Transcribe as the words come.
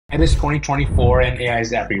It is 2024 and AI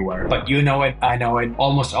is everywhere, but you know it, I know it,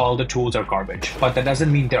 almost all the tools are garbage, but that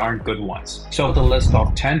doesn't mean there aren't good ones. So the list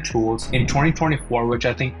of 10 tools in 2024, which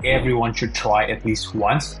I think everyone should try at least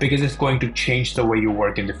once because it's going to change the way you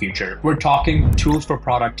work in the future. We're talking tools for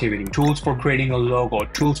productivity, tools for creating a logo,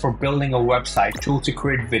 tools for building a website, tools to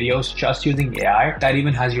create videos just using AI that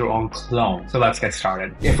even has your own clone. So let's get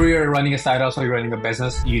started. If you're running a side hustle, you're running a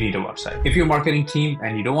business, you need a website. If you're a marketing team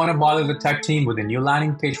and you don't want to bother the tech team with a new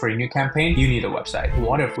landing page for a new campaign, you need a website.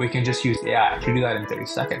 What if we can just use AI to do that in 30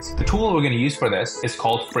 seconds? The tool we're going to use for this is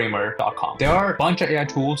called Framer.com. There are a bunch of AI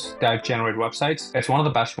tools that generate websites. It's one of the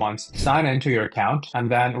best ones. Sign into your account, and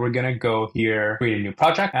then we're going to go here, create a new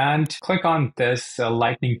project, and click on this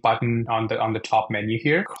lightning button on the top menu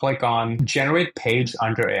here. Click on generate page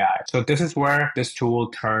under AI. So this is where this tool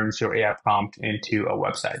turns your AI prompt into a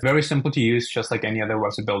website. Very simple to use, just like any other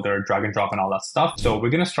website builder, drag and drop and all that stuff. So we're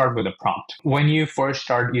going to start with a prompt. When you first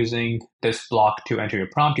start using this block to enter your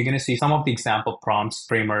prompt, you're going to see some of the example prompts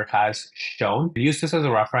Framer has shown. Use this as a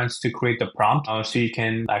reference to create the prompt so you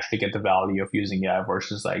can actually get the value of using AI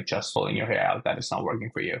versus like just pulling your hair out that is not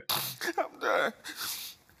working for you. I'm done.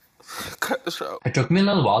 Cut the show. It took me a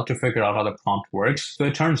little while to figure out how the prompt works. So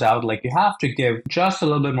it turns out like you have to give just a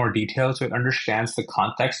little bit more detail so it understands the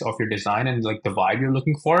context of your design and like the vibe you're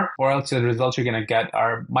looking for, or else the results you're going to get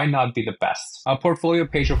might not be the best. A portfolio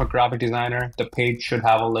page of a graphic designer. The page should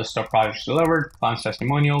have a list of projects delivered, clients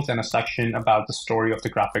testimonials, and a section about the story of the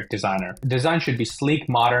graphic designer. The design should be sleek,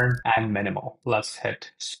 modern, and minimal. Let's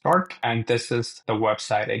hit start. And this is the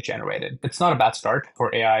website I generated. It's not a bad start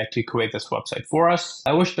for AI to create this website for us.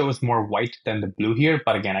 I wish there was more white than the blue here,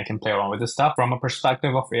 but again, I can play around with this stuff. From a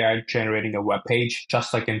perspective of AI generating a web page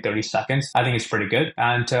just like in 30 seconds, I think it's pretty good.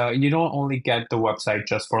 And you don't only get the website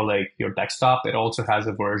just for like your desktop, it also has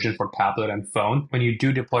a version for tablet and phone. When you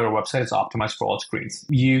do deploy your website, it's optimized for all screens.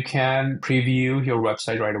 You can preview your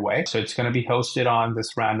website right away. So it's going to be hosted on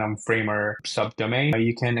this random Framer subdomain.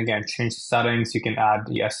 You can again change the settings, you can add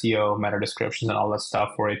the SEO, meta descriptions, and all that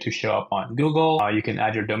stuff for it to show up on Google. You can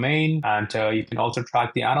add your domain, and you can also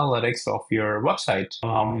track the analytics of your website,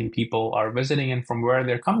 how many people are visiting and from where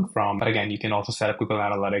they're coming from. But again, you can also set up Google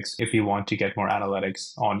Analytics if you want to get more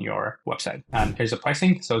analytics on your website. And here's the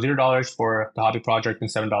pricing. So $0 for the hobby project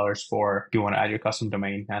and $7 for if you want to add your custom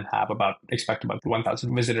domain and expect about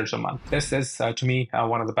 1,000 visitors a month. This is to me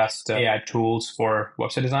one of the best AI tools for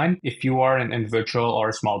website design. If you are an individual or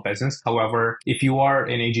a small business, however, if you are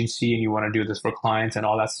an agency and you want to do this for clients and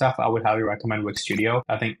all that stuff, I would highly recommend Wix Studio.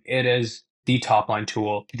 I think it is the top line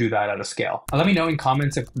tool to do that at a scale. Let me know in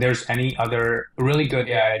comments if there's any other really good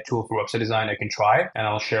AI tool for website design I can try, and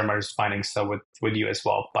I'll share my findings with you as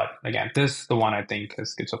well. But again, this is the one I think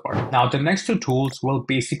is good so far. Now, the next two tools will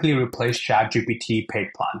basically replace ChatGPT paid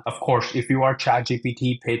plan. Of course, if you are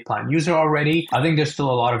ChatGPT paid plan user already, I think there's still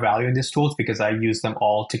a lot of value in these tools because I use them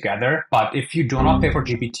all together. But if you do not pay for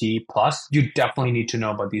GPT Plus, you definitely need to know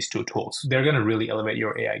about these two tools. They're going to really elevate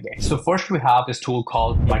your AI game. So first we have this tool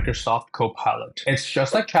called Microsoft Copilot. It's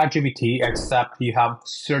just like ChatGPT, except you have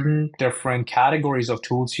certain different categories of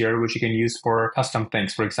tools here, which you can use for custom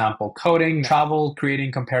things. For example, coding, travel,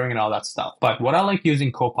 creating, comparing, and all that stuff. But what I like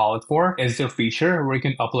using Copilot for is their feature where you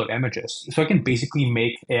can upload images. So I can basically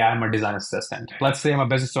make AI my design assistant. Let's say I'm a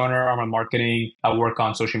business owner, I'm in marketing, I work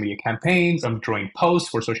on social media campaigns, I'm drawing posts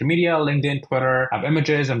for social media, LinkedIn, Twitter, I have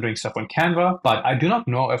images, I'm doing stuff on Canva, but I do not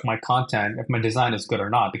know if my content, if my design is good or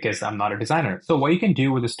not because I'm not a designer. So what you can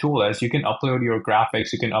do with this tool is you can upload your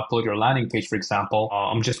graphics, you can upload your landing page, for example.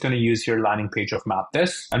 I'm just going to use your landing page of Map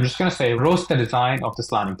This. I'm just going to say, roast the design of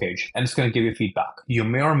this landing page, and it's going to give you feedback. You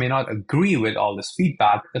may or may not agree with all this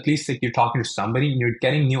feedback. At least if you're talking to somebody and you're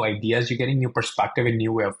getting new ideas, you're getting new perspective and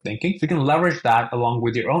new way of thinking. So you can leverage that along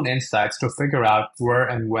with your own insights to figure out where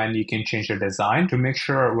and when you can change your design to make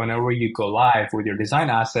sure whenever you go live with your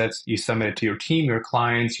design assets, you submit it to your team, your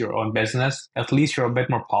clients, your own business. At least you're a bit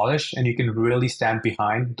more polished and you can really stand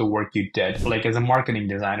behind the work you did. Like as a marketing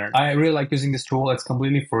designer, I really like using this tool. It's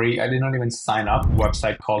completely free. I did not even sign up.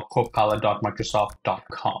 Website called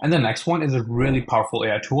copilot.microsoft.com. And the next one is a really powerful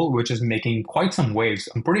AI tool, which is making quite some waves.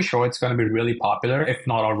 I'm pretty sure it's going to be really popular, if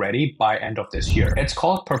not already, by end of this year. It's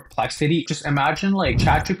called Perplexity. Just imagine like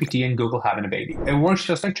ChatGPT and Google having a baby. It works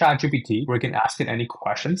just like ChatGPT, where you can ask it any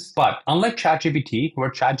questions. But unlike ChatGPT,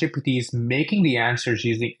 where ChatGPT is making the answers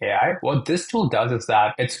using AI, what this tool does is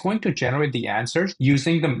that it's going to generate the answers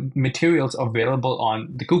using the material materials available on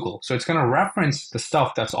the Google. So it's going to reference the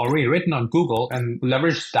stuff that's already written on Google and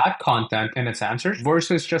leverage that content in its answers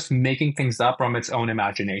versus just making things up from its own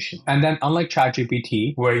imagination. And then unlike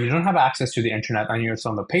ChatGPT, where you don't have access to the internet and you're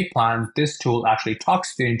on the paid plan, this tool actually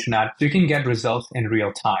talks to the internet so you can get results in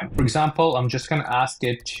real time. For example, I'm just going to ask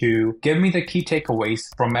it to give me the key takeaways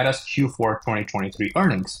from Meta's Q4 2023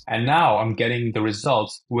 earnings. And now I'm getting the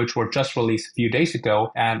results, which were just released a few days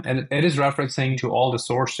ago, and it is referencing to all the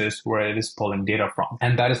sources where it is pulling data from.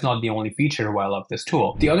 And that is not the only feature why I love this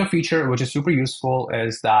tool. The other feature, which is super useful,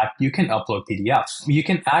 is that you can upload PDFs. You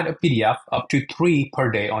can add a PDF up to 3 per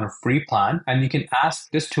day on a free plan, and you can ask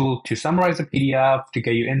this tool to summarize the PDF, to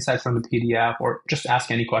get you insights from the PDF, or just ask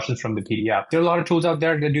any questions from the PDF. There are a lot of tools out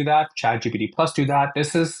there that do that. ChatGPT Plus do that.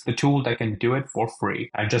 This is the tool that can do it for free.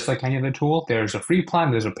 And just like any other tool, there's a free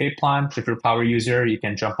plan, there's a paid plan. So if you're a power user, you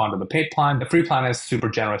can jump onto the paid plan. The free plan is super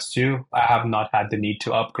generous too. I have not had the need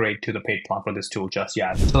to upgrade to the paid plan for this tool just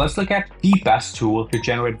yet. So let's look at the best tool to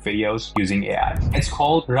generate videos using AI. It's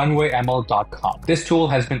called RunwayML.com. This tool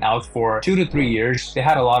has been out for 2 to 3 years. They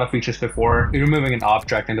had a lot of features before, removing an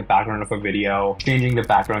object in the background of a video, changing the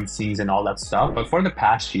background scenes and all that stuff. But for the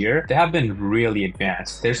past year, they have been really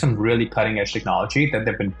advanced. There's some really cutting edge technology that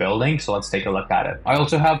they've been building. So let's take a look at it. I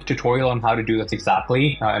also have a tutorial on how to do this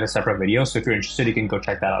exactly in a separate video. So if you're interested, you can go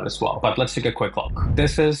check that out as well. But let's take a quick look.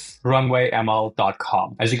 This is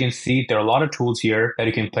RunwayML.com. As you can see, there are a lot of tools here that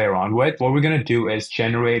you can play around with. What we're going to do is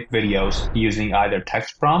generate videos using either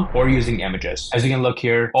text prompt or using images. As you can look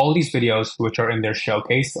here, all these videos which are in their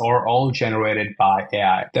showcase are all generated by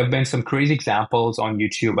AI. There have been some crazy examples on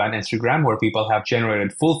YouTube and Instagram where people have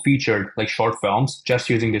generated full featured like short films just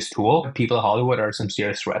using this tool. People in Hollywood are some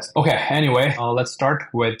serious risk. Okay, anyway, let's start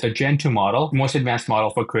with the Gen 2 model, most advanced model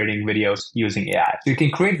for creating videos using AI. So you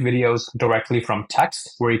can create videos directly from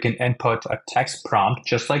text where you can input a text prompt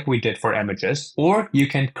just like we did for images, or you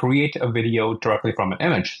can create a video directly from an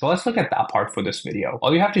image. So let's look at that part for this video.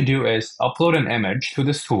 All you have to do is upload an image to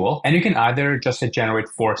this tool, and you can either just hit generate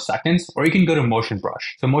 4 seconds, or you can go to Motion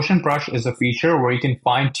Brush. So Motion Brush is a feature where you can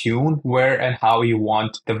fine tune where and how you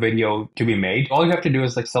want the video to be made. All you have to do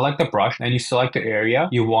is like select the brush and you select the area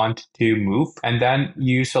you want to move, and then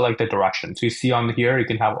you select the direction. So you see on here, you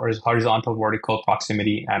can have horizontal, vertical,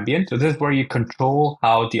 proximity, ambient. So this is where you control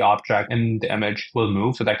how the object in the image will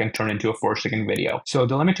move, so that can turn into a 4-second video. So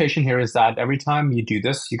the limitation here is that every time you do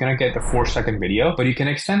this, you're going to get the 4-second video, but you can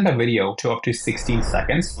extend the video to up to 16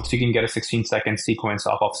 seconds. So you can get a 16-second sequence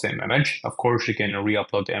off of same image. Of course, you can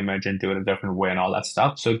re-upload the image and do it a different way and all that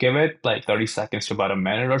stuff. So give it like 30 seconds to about a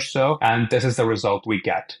minute or so. And this is the result we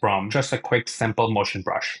get from just a quick, simple motion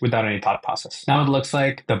brush without any thought process. Now it looks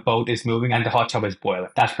like the boat is moving and the hot tub is boiling.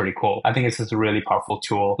 That's pretty cool. I think it's just a really powerful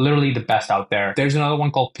tool, literally the best out there. There's another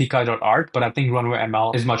one called Pika.art, but I think Runway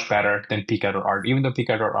ML is much better than Pika.art, even though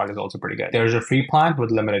Pika.art is also pretty good. There's a free plan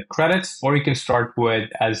with limited credits, or you can start with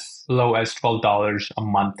as low as $12 a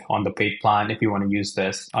month on the paid plan if you want to use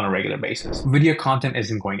this on a regular basis. Video content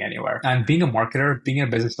isn't going anywhere. And being a marketer, being a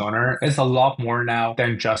business owner is a lot more now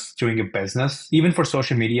than just doing a business. Even for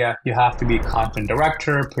social media, you have to be a content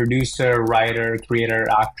director, producer, writer, creator,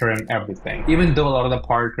 actor, and everything. Even though a lot of the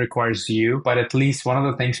part requires you, but at least one of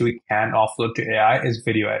the things we can offload to AI is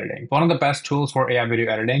video editing. One of the best tools for AI video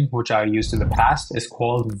editing, which I used in the past, is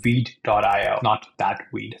called Weed.io. Not that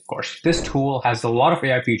weed, of course. This tool has a lot of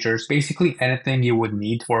AI features, basically anything you would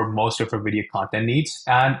need for most of your video content needs,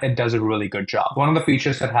 and it does a really good job. One of the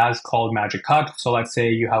features it has called Magic Cut. So let's say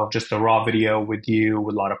you have just a raw video with you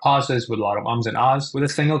with a lot of pauses, with a lot of ums and ahs. With a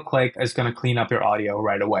single click, it's going to clean up your audio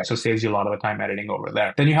right away. So it saves you a lot of the time editing over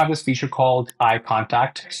there. Then you have this feature called eye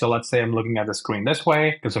contact. So let's say I'm looking at the screen this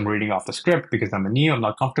way because I'm reading off the script, because I'm new, I'm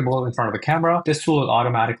not comfortable in front of the camera. This tool will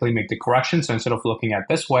automatically make the correction. So instead of looking at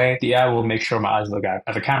this way, the AI will make sure my eyes look at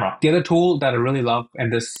the camera. The other tool that I really love in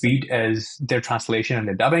this suite is their translation and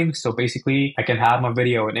their dubbing. So basically, I can have my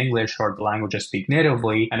video in English or the language I speak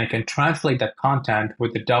natively, and I can translate that content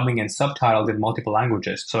with the dubbing and subtitles in multiple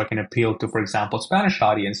languages. So I can appeal to, for example, Spanish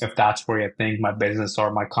audience if that's where I think my business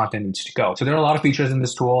or my content needs to go. So there are a lot of features in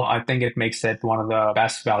this tool. I think it makes it one of the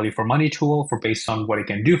best value for money tool for based on what it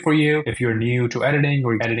can do for you. If you're new to editing,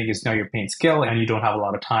 or editing is now your main skill and you don't have a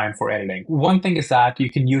lot of time for editing. One thing is that you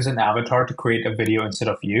can use an avatar to create a video instead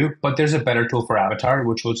of you, but there's a better tool for avatar,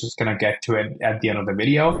 which we're just going to get to it at the end of the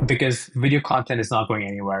video, because video content is not going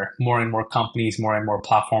anywhere. More and more companies, more and more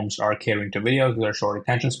platforms are catering to videos with their short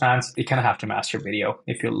attention spans. You kind of have to master video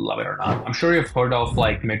if you love it or not. I'm sure you've heard of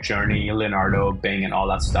like Midjourney, Leonardo, Bing, and all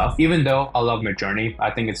that stuff. Even though I love Midjourney,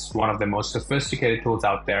 I think it's one of the most sophisticated tools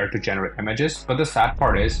out there to generate images. But the sad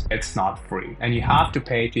part is it's not free and you have to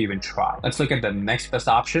pay to even try. Let's look at the next best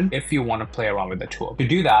option if you want to play around with the tool. To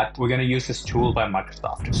do that, we're going to use this tool by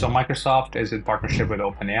Microsoft. So Microsoft is in partnership with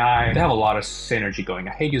OpenAI. They have a lot of synergy going.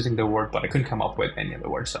 I hate using the word, but I couldn't come up with any other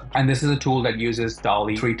word. And this is a tool that uses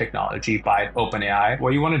DALL-E 3 technology by OpenAI.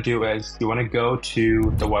 What you want to do is you want to go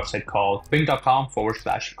to the website called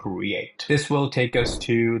bing.com/create. This will take us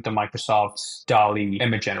to the Microsoft's DALL-E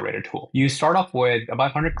image generator tool. You start off with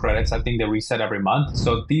about 100 credits. I think they reset every month.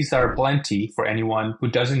 So these are plenty for anyone who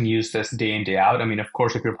doesn't use this day in, day out. I mean, of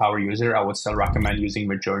course, if you're a power user, I would still recommend using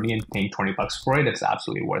Midjourney and paying $20 for it. It's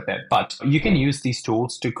absolutely worth it. But you can use these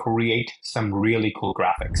tools to create some really cool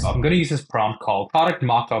graphics. I'm going to use this prompt called product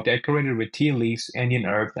mockup decorated with tea leaves, Indian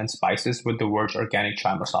herbs, and spices with the words organic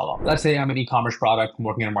chai masala. Let's say I'm an e-commerce product, I'm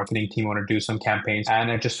working on a marketing team, I want to do some campaigns,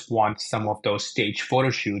 and I just want some of those stage photo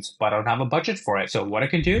shoots, but I don't have a budget for it. So what I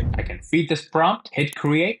can do, I can feed this prompt, hit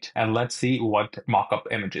create, and let's see what mock-up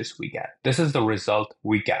images we get. This is the result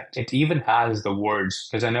we get. It even has the words,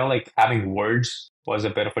 because I know like having words was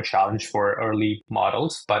a bit of a challenge for early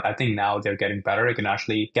models, but I think now they're getting better. You can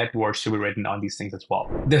actually get words to be written on these things as well.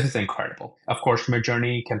 This is incredible. Of course,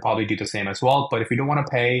 Midjourney can probably do the same as well, but if you don't want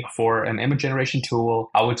to pay for an image generation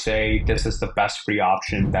tool, I would say this is the best free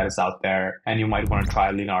option that is out there, and you might want to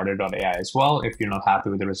try Leonardo.ai as well if you're not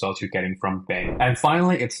happy with the results you're getting from Bing. And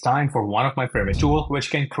finally, it's time for one of my favorite tools,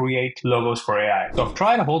 which can create logos for AI. So I've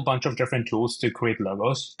tried a whole bunch of different tools to create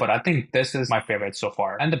logos, but I think this is my favorite so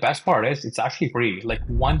far. And the best part is it's actually free. Like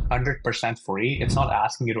 100% free. It's not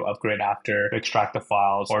asking you to upgrade after, to extract the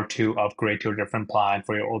files, or to upgrade to a different plan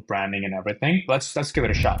for your old branding and everything. Let's give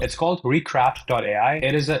it a shot. It's called Recraft.ai.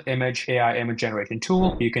 It is an AI image generation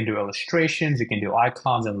tool. You can do illustrations, you can do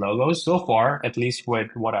icons and logos. So far, at least with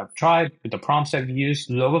what I've tried, with the prompts I've used,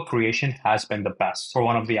 logo creation has been the best for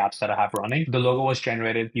one of the apps that I have running. The logo was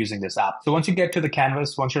generated using this app. So once you get to the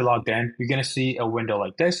canvas, once you're logged in, you're going to see a window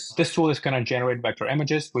like this. This tool is going to generate vector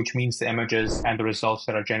images, which means the images and the results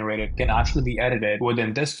that are generated can actually be edited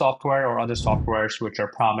within this software or other softwares which are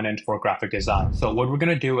prominent for graphic design. So what we're going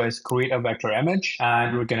to do is create a vector image,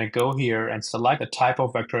 and we're going to go here and select the type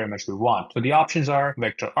of vector image we want. So the options are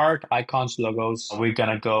vector art, icons, logos. We're going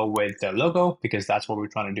to go with the logo because that's what we're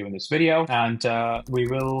trying to do in this video. And we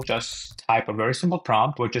will just type a very simple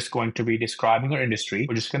prompt. We're just going to be describing our industry.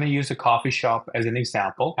 We're just going to use a coffee shop as an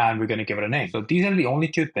example, and we're going to give it a name. So these are the only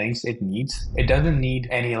two things it needs. It doesn't need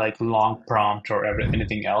any like long prompt or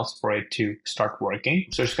anything else for it to start working.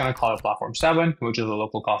 So just going to call it Platform 7, which is a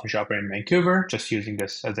local coffee shop here in Vancouver, just using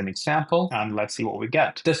this as an example. And let's see what we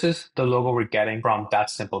get. This is the logo we're getting from that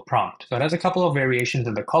simple prompt. So it has a couple of variations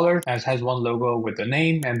in the color, as it has one logo with the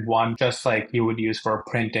name and one just like you would use for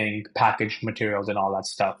printing, packaged materials and all that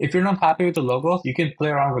stuff. If you're not happy with the logo, you can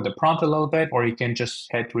play around with the prompt a little bit, or you can just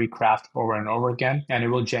hit Recraft over and over again, and it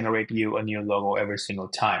will generate you a new logo every single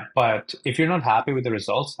time. But if you're not happy with the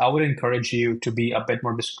results, I would encourage you to be a bit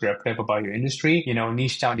more descriptive about your industry,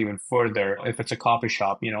 niche down even further. If it's a coffee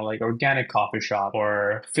shop, like organic coffee shop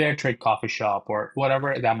or fair trade coffee shop or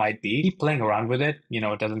whatever that might be, keep playing around with it.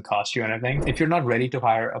 It doesn't cost you anything. If you're not ready to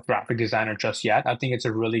hire a graphic designer just yet, I think it's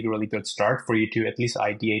a really, really good start for you to at least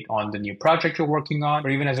ideate on the new project you're working on. Or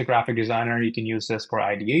even as a graphic designer, you can use this for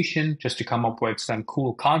ideation, just to come up with some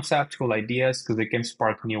cool concepts, cool ideas, because it can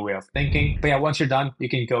spark a new way of thinking. But yeah, once you're done, you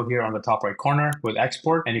can go here on the top right corner with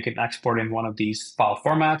export, and you can export in one of these file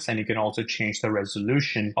formats, and you can also change the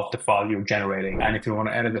resolution of the file you're generating. And if you want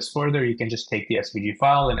to edit this further, you can just take the SVG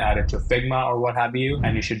file and add it to Figma or what have you,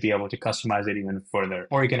 and you should be able to customize it even further.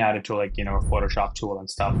 Or you can add it to a Photoshop tool and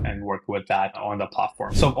stuff and work with that on the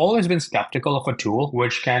platform. So I've always been skeptical of a tool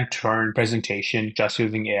which can turn presentation just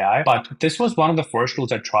using AI, but this was one of the first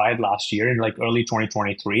tools I tried last year in early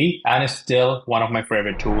 2023, and it's still one of my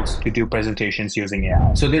favorite tools to do presentations using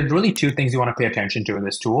AI. So there's really two things you want to pay attention to in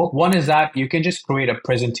this tool. One is that you can just create a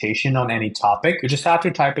presentation on any topic. You just have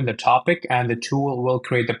to type in the topic, and the tool will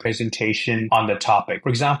create the presentation on the topic. For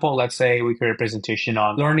example, let's say we create a presentation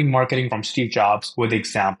on learning marketing from Steve Jobs with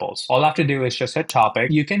examples. All I have to do is just hit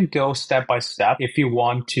topic. You can go step by step if you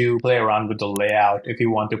want to play around with the layout, if you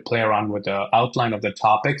want to play around with the outline of the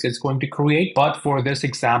topics it's going to create. But for this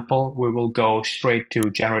example, we will go straight to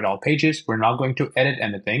generate all pages. We're not going to edit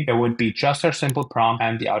anything. It would be just our simple prompt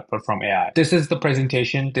and the output from AI. This is the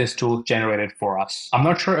presentation this tool generated for us. I'm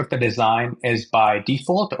not sure if the design is by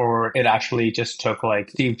default or it actually just took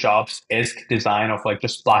Steve Jobs-esque design of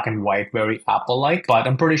just black and white, very Apple-like, but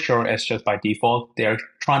I'm pretty sure it's just by default. They're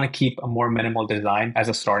trying to keep a more minimal design as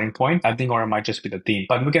a starting point, I think, or it might just be the theme.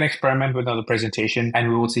 But we can experiment with another presentation and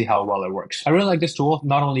we will see how well it works. I really like this tool.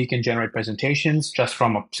 Not only you can generate presentations just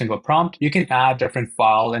from a single prompt, you can add different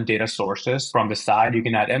file and data sources from the side. You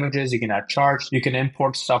can add images, you can add charts, you can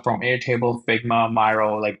import stuff from Airtable, Figma,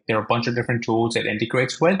 Miro. Like there are a bunch of different tools it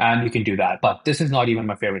integrates with, and you can do that. But this is not even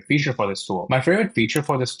my favorite feature for this tool. My favorite feature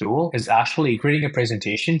for this tool is actually creating a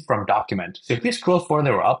presentation from document. So if you scroll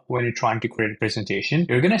further up when you're trying to create a presentation,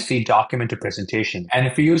 you're going to see document to presentation. And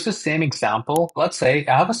if you use the same example, let's say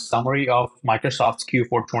I have a summary of Microsoft's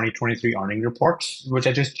Q4 2023 earnings reports, which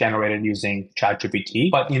I just generated using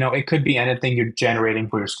ChatGPT. But it could be anything you're generating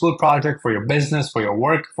for your school project, for your business, for your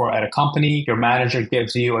work, for at a company. Your manager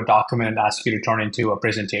gives you a document and asks you to turn into a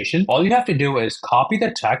presentation. All you have to do is copy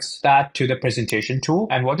the text that to the presentation tool.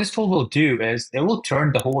 And what this tool will do is it will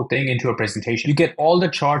turn the whole thing into a presentation. You get all the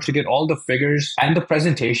charts, you get all the figures, and the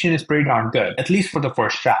presentation is pretty darn good, at least for the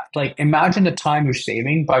first draft. Like imagine the time you're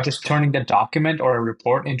saving by just turning the document or a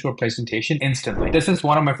report into a presentation instantly. This is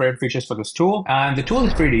one of my favorite features for this tool. And the tool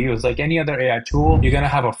is free to use. Like any other AI tool, you're going to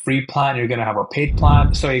have a free plan, you're going to have a paid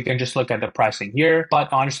plan. So you can just look at the pricing here.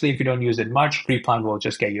 But honestly, if you don't use it much, free plan will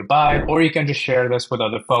just get you by. Or you can just share this with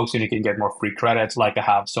other folks and you can get more free credits, like I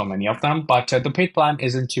have so many of them. But the paid plan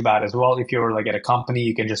isn't too bad as well. If you're like at a company,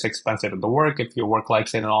 you can just expense it at the work if your work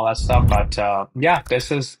likes it and all that stuff. But yeah,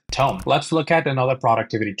 this is Tome. Let's look at another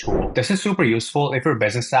productivity tool. This is super useful if you're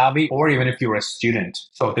business savvy or even if you're a student.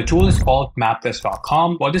 So the tool is called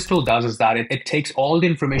mapthis.com. What this tool does is that it takes all the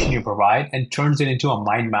information you provide and turns it into a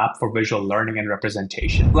mind map for visual learning and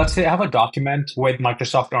representation. Let's say I have a document with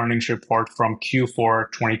Microsoft earnings report from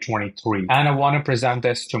Q4 2023, and I want to present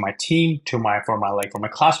this to my team, for my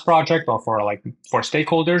class project, or for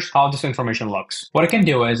stakeholders, how this information looks. What I can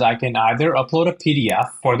do is I can either upload a PDF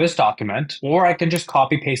for this document, or I can just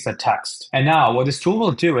copy paste the text. And now what this tool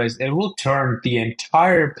will do is it will turn the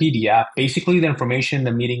entire PDF, basically the information,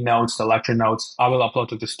 the meeting notes, the lecture notes, I will upload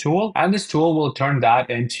to this tool, and this tool will turn that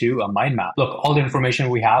into a mind map. Look, all the information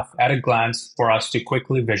we have at a glance for us to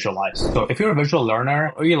quickly visualize. So if you're a visual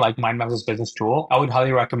learner or you like mind maps as a business tool, I would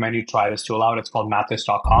highly recommend you try this tool out. It's called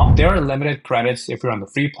mapthis.com. There are limited credits if you're on the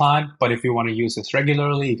free plan, but if you want to use this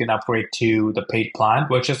regularly, you can upgrade to the paid plan,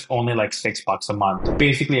 which is only like $6 a month.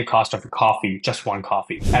 Basically a cost of a coffee, just one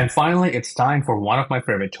coffee. And finally, it's time for one of my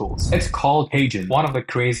favorite tools. It's called Heygen, one of the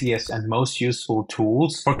craziest and most useful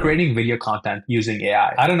tools for creating video content using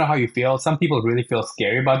AI. I don't know how you feel. Some people really feel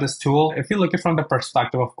scary about this tool. If you look at it from the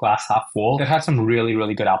perspective of glass half full, it has some really,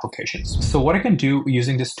 really good applications. So what I can do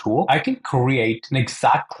using this tool, I can create an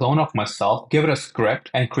exact clone of myself, give it a script,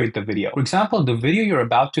 and create the video. For example, the video you're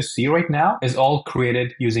about to see right now is all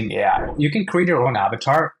created using AI. You can create your own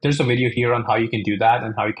avatar. There's a video here on how you can do that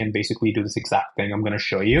and how you can basically do this exact thing I'm going to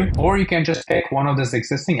show you. Or you can just pick one of these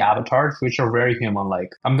existing avatars, which are very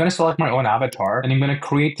human-like. I'm going to select my own avatar and I'm going to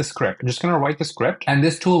create the script. I'm just going to write the script, and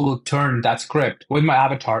this tool will turn that script with my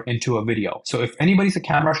avatar into a video. So if anybody's a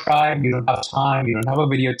camera shy, you don't have time, you don't have a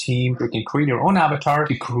video team, you can create your own avatar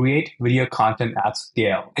to create video content at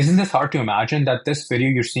scale. Isn't this hard to imagine that this video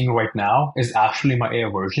you're seeing right now is actually my AI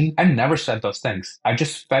version? I never said those things. I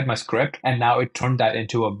just fed my script and now it turned that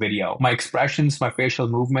into a video. My expressions, my facial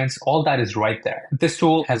movements, all that is right there. This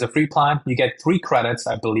tool has a free plan. You get 3 credits,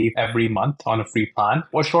 I believe, every month on a free plan.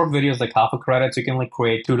 Or short videos like half a credit, so you can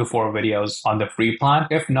create 2 to 4 videos on the free plan.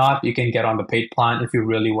 If not, you can get on the paid plan if you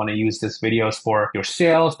really want to use these videos for your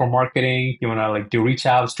sales, for marketing, you want to do reach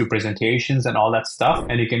outs, do presentations and all that stuff,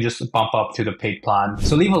 and you can just bump up to the paid plan.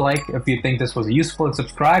 So leave a like if you think this was useful and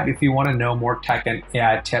subscribe if you want to know more tech and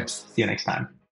AI tips. See you next time.